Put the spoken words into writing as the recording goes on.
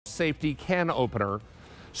safety can opener.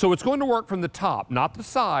 So it's going to work from the top, not the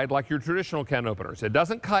side like your traditional can openers. It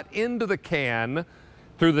doesn't cut into the can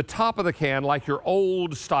through the top of the can like your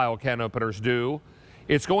old style can openers do.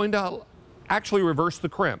 It's going to actually reverse the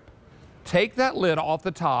crimp. Take that lid off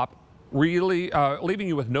the top, really leaving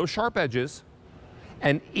you with no sharp edges.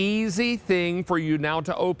 An easy thing for you now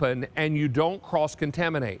to open, and you don't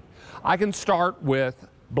cross-contaminate. I can start with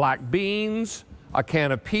black beans, a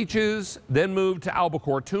can of peaches, then move to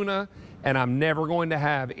albacore tuna, and I'm never going to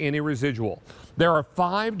have any residual. There are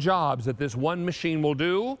 5 jobs that this one machine will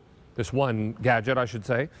do, this one gadget, I should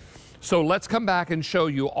say. So let's come back and show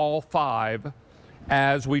you all 5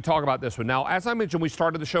 as we talk about this one. Now, as I mentioned, we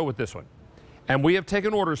started the show with this one, and we have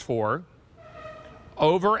taken orders for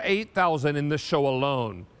over 8,000 in this show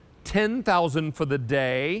alone, 10,000 for the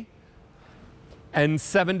day, and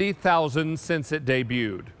 70,000 since it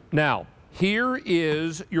debuted. Now, here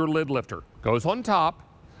is your lid lifter. Goes on top,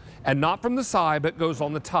 and not from the side, but goes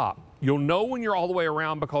on the top. You'll know when you're all the way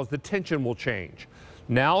around because the tension will change.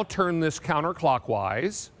 Now turn this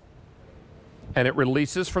counterclockwise, and it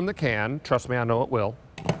releases from the can. Trust me, I know it will.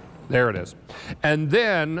 There it is. And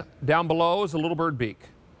then down below is a little bird beak.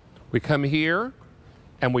 We come here,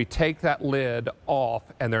 and we take that lid off,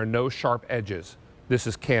 and there are no sharp edges. This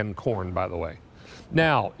is canned corn, by the way.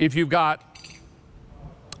 Now, if you've got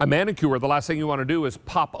a manicure, the last thing you want to do is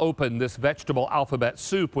pop open this vegetable alphabet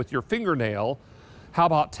soup with your fingernail. How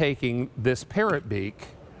about taking this parrot beak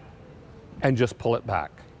and just pull it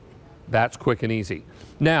back? That's quick and easy.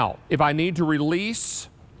 Now, if I need to release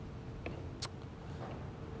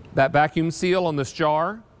that vacuum seal on this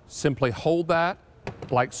jar, simply hold that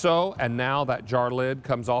like so, and now that jar lid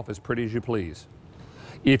comes off as pretty as you please.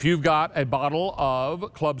 If you've got a bottle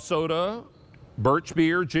of club soda, birch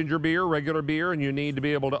beer, ginger beer, regular beer, and you need to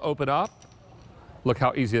be able to open up, look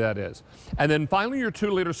how easy that is. And then finally, your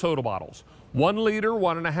 2-liter soda bottles. 1 liter,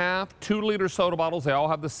 1.5, 2-liter soda bottles, they all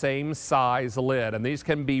have the same size lid, and these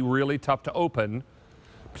can be really tough to open,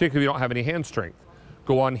 particularly if you don't have any hand strength.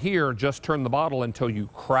 Go on here, just turn the bottle until you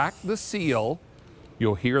crack the seal.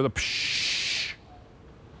 You'll hear the pshh,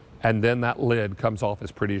 and then that lid comes off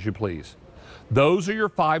as pretty as you please. Those are your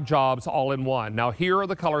 5 jobs all in one. Now here are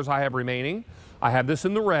the colors I have remaining. I have this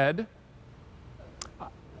in the red.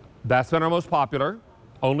 That's been our most popular.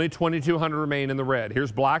 Only 2,200 remain in the red.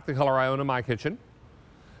 Here's black, the color I own in my kitchen.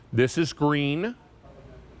 This is green.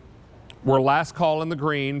 We're last call in the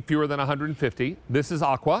green, fewer than 150. This is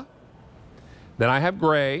aqua. Then I have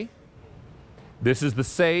gray. This is the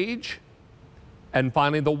sage. And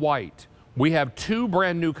finally the white. We have 2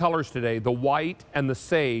 brand new colors today, the white and the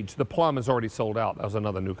sage. The plum is already sold out. That was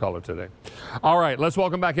another new color today. All right, let's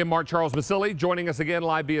welcome back in Mark Charles Basile, joining us again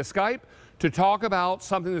live via Skype to talk about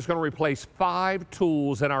something that's going to replace 5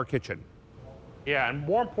 tools in our kitchen. Yeah, and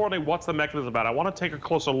more importantly, what's the mechanism about? I want to take a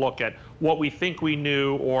closer look at what we think we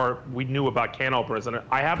knew or we knew about can openers. And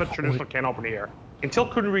I have a traditional can opener here. Until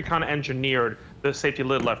Kuhn Rikon engineered the safety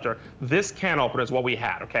lid lifter, this can opener is what we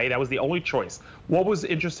had, okay? That was the only choice. What was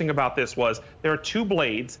interesting about this was there are 2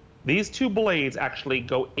 blades. These 2 blades actually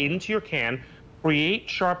go into your can, create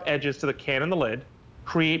sharp edges to the can and the lid,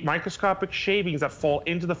 create microscopic shavings that fall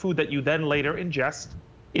into the food that you then later ingest.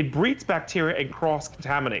 It breeds bacteria and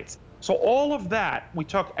cross-contaminates. So all of that we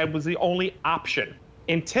took and was the only option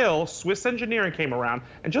until Swiss engineering came around.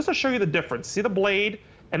 And just to show you the difference, see the blade?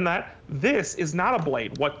 And that this is not a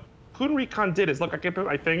blade. What Kuhn Rikon did is, look, I can put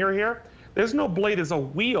my finger here. There's no blade, there's a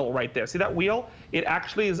wheel right there. See that wheel? It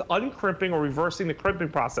actually is uncrimping or reversing the crimping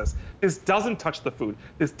process. This doesn't touch the food.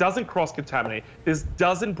 This doesn't cross-contaminate. This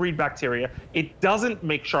doesn't breed bacteria. It doesn't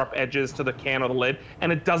make sharp edges to the can or the lid, and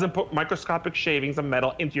it doesn't put microscopic shavings of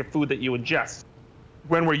metal into your food that you ingest.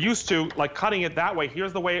 When we're used to like cutting it that way,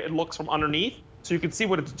 here's the way it looks from underneath. So you can see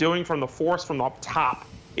what it's doing from the force from up top.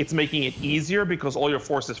 It's making it easier because all your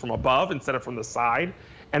force is from above instead of from the side.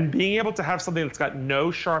 And being able to have something that's got no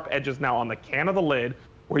sharp edges now on the can of the lid,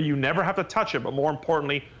 where you never have to touch it, but more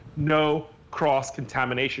importantly, no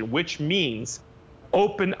cross-contamination, which means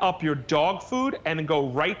open up your dog food and go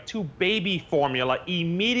right to baby formula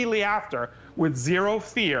immediately after with zero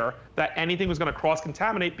fear that anything was going to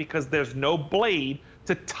cross-contaminate because there's no blade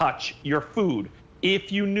to touch your food.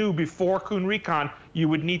 If you knew before Kuhn Rikon, you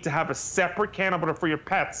would need to have a separate can opener for your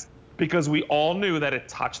pets because we all knew that it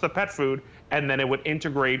touched the pet food and then it would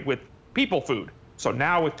integrate with people food. So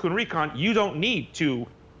now with Kuhn Rikon, you don't need 2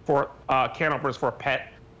 for can openers for a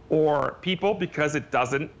pet or people because it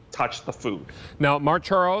doesn't touch the food. Now, Mark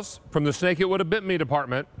Charles, from the Snake It Would Have Bit Me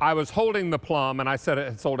department, I was holding the plum and I said it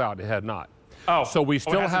had sold out. It had not. Oh, so we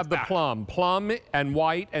still have the back. plum. Plum and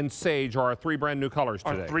white and sage are our 3 brand new colors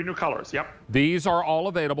today. Our 3 new colors, yep. These are all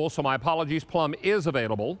available, so my apologies, plum is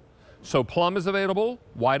available. So plum is available,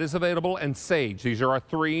 white is available, and sage. These are our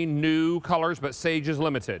 3 new colors, but sage is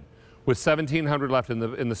limited with 1,700 left in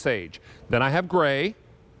the sage. Then I have gray.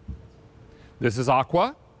 This is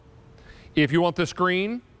aqua. If you want this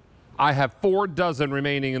green, I have 4 dozen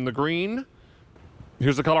remaining in the green.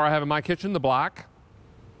 Here's the color I have in my kitchen, the black.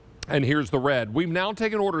 And here's the red. We've now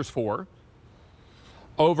taken orders for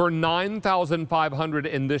over 9,500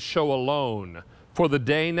 in this show alone. For the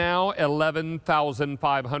day now,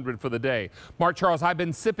 11,500 for the day. Mark Charles, I've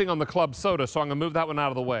been sipping on the club soda, so I'm going to move that one out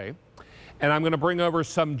of the way. And I'm going to bring over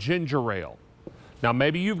some ginger ale. Now,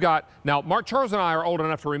 maybe you've got... Now, Mark Charles and I are old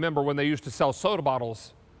enough to remember when they used to sell soda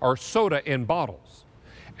bottles, or soda in bottles.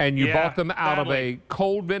 And you bought them out of a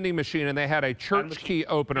cold vending machine, and they had a church key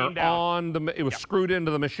opener on the... It was screwed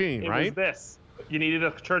into the machine, right? It was this. You needed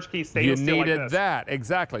a church key stainless steel like this. You needed that,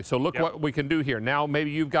 exactly. So look what we can do here. Now,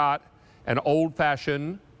 maybe you've got an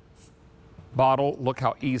old-fashioned bottle. Look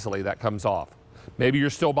how easily that comes off. Maybe you're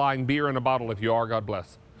still buying beer in a bottle. If you are, God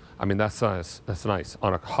bless. I mean, that's nice. That's nice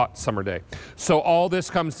on a hot summer day. So all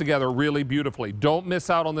this comes together really beautifully. Don't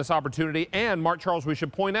miss out on this opportunity. And Mark Charles, we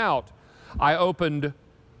should point out, I opened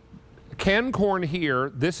canned corn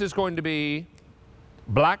here. This is going to be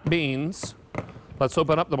black beans. Let's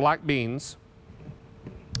open up the black beans.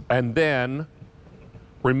 And then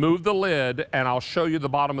remove the lid, and I'll show you the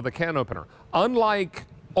bottom of the can opener. Unlike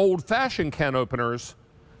old-fashioned can openers,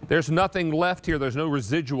 there's nothing left here. There's no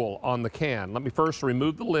residual on the can. Let me first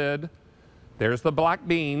remove the lid. There's the black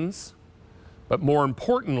beans. But more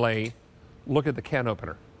importantly, look at the can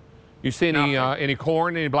opener. You see any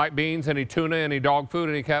corn, any black beans, any tuna, any dog food,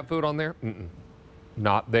 any cat food on there?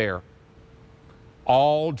 Not there.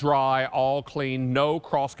 All dry, all clean, no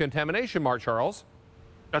cross-contamination, Mark Charles.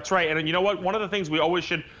 That's right. And you know what? One of the things we always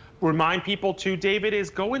should remind people too, David, is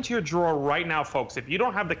go into your drawer right now, folks. If you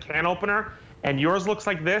don't have the can opener and yours looks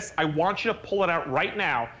like this, I want you to pull it out right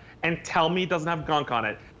now and tell me it doesn't have gunk on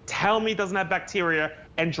it. Tell me it doesn't have bacteria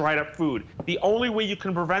and dried up food. The only way you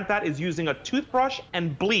can prevent that is using a toothbrush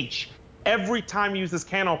and bleach every time you use this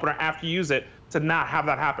can opener after you use it to not have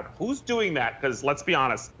that happen. Who's doing that? Because let's be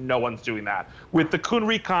honest, no one's doing that. With the Kuhn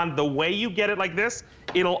Rikon, the way you get it like this,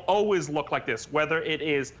 it'll always look like this, whether it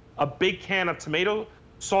is a big can of tomato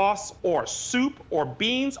sauce or soup or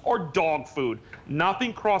beans or dog food.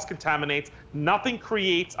 Nothing cross-contaminates, nothing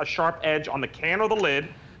creates a sharp edge on the can or the lid.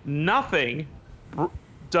 Nothing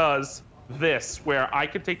does this, where I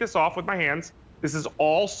could take this off with my hands. This is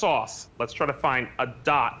all sauce. Let's try to find a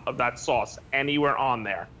dot of that sauce anywhere on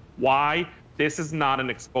there. Why? This is not an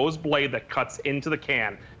exposed blade that cuts into the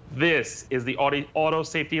can. This is the auto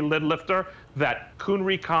safety lid lifter that Kuhn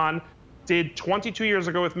Rikon did 22 years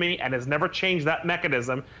ago with me and has never changed that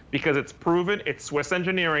mechanism because it's proven, it's Swiss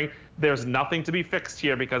engineering. There's nothing to be fixed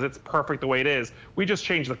here because it's perfect the way it is. We just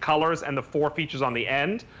changed the colors and the 4 features on the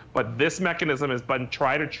end, but this mechanism has been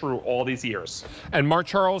tried and true all these years. And Mark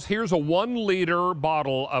Charles, here's a 1-liter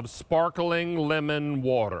bottle of sparkling lemon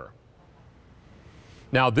water.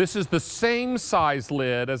 Now, this is the same size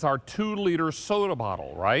lid as our 2-liter soda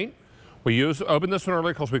bottle, right? We opened this one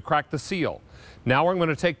earlier because we cracked the seal. Now I'm going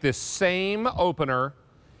to take this same opener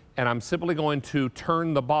and I'm simply going to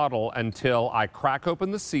turn the bottle until I crack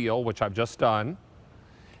open the seal, which I've just done.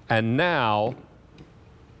 And now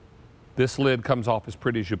this lid comes off as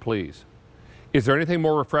pretty as you please. Is there anything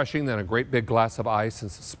more refreshing than a great big glass of ice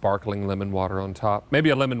and some sparkling lemon water on top? Maybe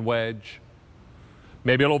a lemon wedge.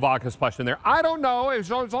 Maybe a little vodka splashed in there. I don't know. As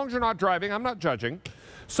long as you're not driving, I'm not judging.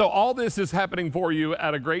 So all this is happening for you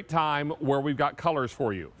at a great time where we've got colors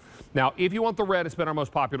for you. Now, if you want the red, it's been our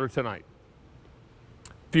most popular tonight.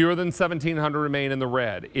 Fewer than 1,700 remain in the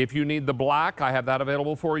red. If you need the black, I have that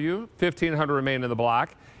available for you. 1,500 remain in the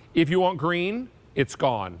black. If you want green, it's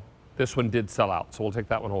gone. This one did sell out, so we'll take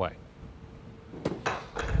that one away.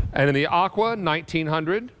 And in the aqua,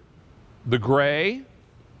 1,900. The gray,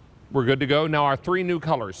 we're good to go. Now our 3 new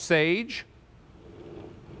colors. Sage,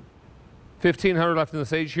 1,500 left in the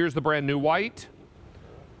sage. Here's the brand new white.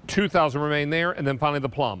 2,000 remain there. And then finally the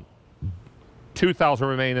plum. 2,000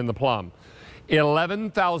 remain in the plum.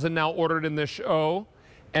 11,000 now ordered in this show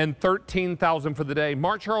and 13,000 for the day.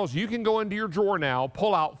 Mark Charles, you can go into your drawer now,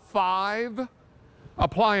 pull out 5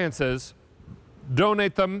 appliances,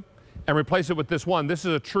 donate them, and replace it with this one. This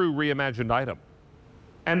is a true reimagined item.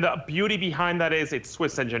 And the beauty behind that is it's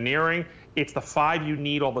Swiss engineering. It's the 5 you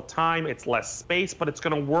need all the time. It's less space, but it's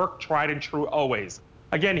going to work tried and true always.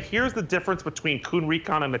 Again, here's the difference between Kuhn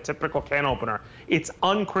Rikon and a typical can opener. It's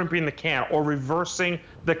uncrimping the can or reversing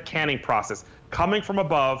the canning process. Coming from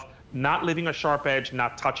above, not leaving a sharp edge,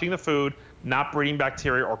 not touching the food, not breeding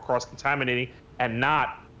bacteria or cross-contaminating, and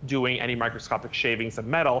not doing any microscopic shavings of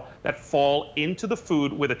metal that fall into the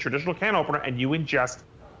food with a traditional can opener and you ingest,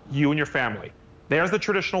 you and your family. There's the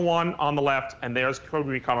traditional one on the left, and there's Kuhn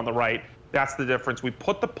Rikon on the right. That's the difference. We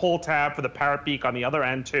put the pull tab for the parrot beak on the other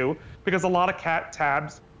end too, because a lot of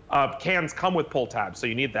cans come with pull tabs, so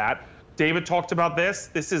you need that. David talked about this.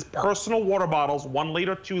 This is personal water bottles, 1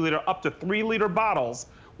 liter, 2 liter, up to 3 liter bottles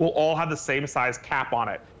will all have the same size cap on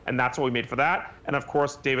it. And that's what we made for that. And of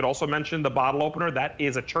course, David also mentioned the bottle opener. That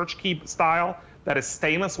is a church key style. That is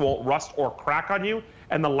stainless, won't rust or crack on you.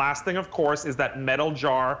 And the last thing, of course, is that metal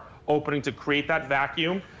jar opening to create that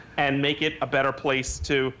vacuum and make it a better place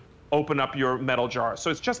to open up your metal jar. So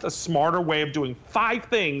it's just a smarter way of doing 5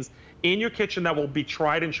 things in your kitchen that will be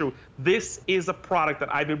tried and true. This is a product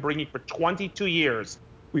that I've been bringing for 22 years.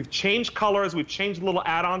 We've changed colors, we've changed little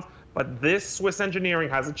add-ons, but this Swiss engineering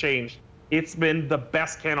hasn't changed. It's been the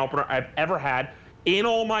best can opener I've ever had. In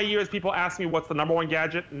all my years, people ask me what's the #1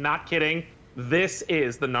 gadget. Not kidding. This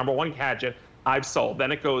is the #1 gadget I've sold.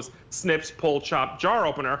 Then it goes snips, pull, chop, jar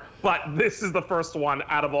opener, but this is the first one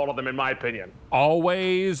out of all of them, in my opinion.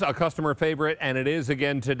 Always a customer favorite, and it is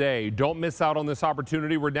again today. Don't miss out on this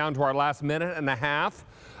opportunity. We're down to our last minute and a half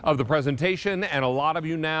of the presentation, and a lot of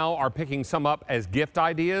you now are picking some up as gift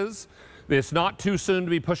ideas. It's not too soon to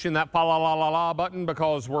be pushing that fa la la la la button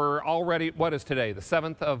because we're already, what is today? The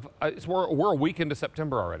 7th of, we're a week into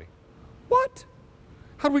September already. What?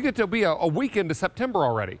 How do we get to be a week into September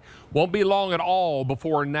already? Won't be long at all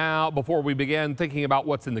before we begin thinking about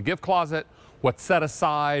what's in the gift closet, what's set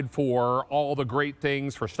aside for all the great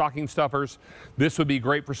things for stocking stuffers. This would be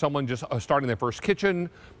great for someone just starting their first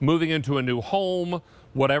kitchen, moving into a new home,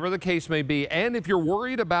 whatever the case may be. And if you're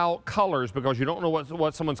worried about colors because you don't know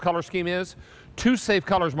what someone's color scheme is, 2 safe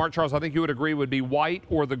colors, Mark Charles, I think you would agree would be white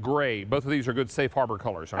or the gray. Both of these are good safe harbor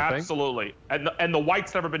colors, aren't they? Absolutely. And the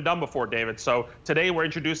white's never been done before, David. So today we're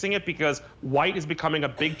introducing it because white is becoming a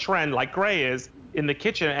big trend like gray is in the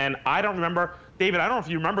kitchen. And I don't remember, David, I don't know if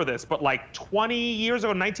you remember this, but like 20 years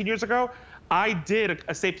ago, 19 years ago, I did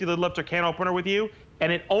a safety lid lifter can opener with you,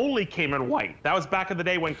 and it only came in white. That was back in the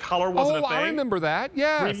day when color wasn't a thing. Oh, I remember that,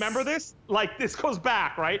 yes. Remember this? Like, this goes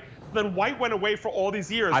back, right? Then white went away for all these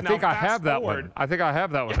years. I think I have that one. I think I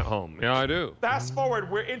have that one at home. Yeah, I do. Fast forward,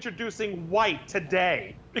 we're introducing white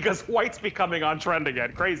today because white's becoming on trend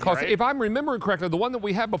again. Crazy, right? Because if I'm remembering correctly, the one that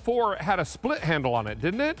we had before had a split handle on it,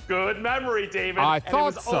 didn't it? Good memory, David. I thought so.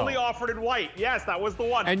 And it was only offered in white. Yes, that was the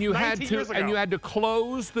one. And you had to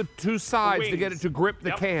close the 2 sides to get it to grip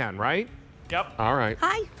the can, right? Yep. All right.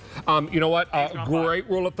 Hi. You know what? Great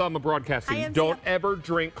rule of thumb of broadcasting. Don't ever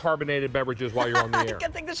drink carbonated beverages while you're on the air.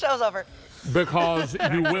 Good thing the show's over. Because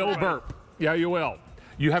you will burp. Yeah, you will.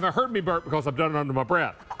 You haven't heard me burp because I've done it under my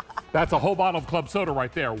breath. That's a whole bottle of club soda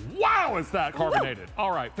right there. Wow, is that carbonated.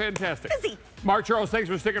 All right, fantastic. Fizzy. Mark Charles, thanks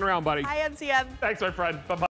for sticking around, buddy. Hi, MCM. Thanks, my friend. Bye-bye.